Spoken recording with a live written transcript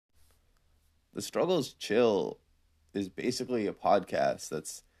The Struggles Chill is basically a podcast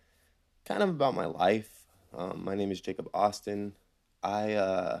that's kind of about my life. My name is Jacob Austin.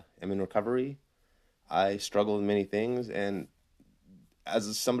 I am in recovery. I struggle with many things, and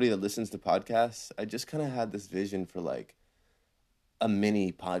as somebody that listens to podcasts, I just kind of had this vision for like a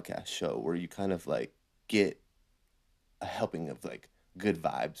mini podcast show where you kind of like get a helping of like good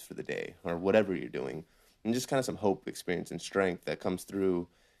vibes for the day or whatever you're doing, and just kind of some hope, experience, and strength that comes through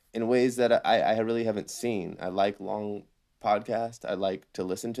in ways that I really haven't seen. I like long podcasts. I like to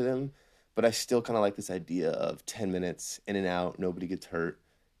listen to them, but I still kind of like this idea of 10 minutes in and out, nobody gets hurt,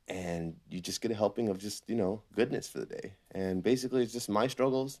 and you just get a helping of just goodness for the day. And basically, it's just my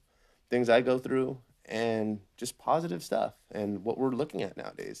struggles, things I go through, and just positive stuff, and what we're looking at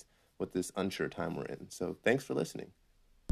nowadays with this unsure time we're in. So thanks for listening.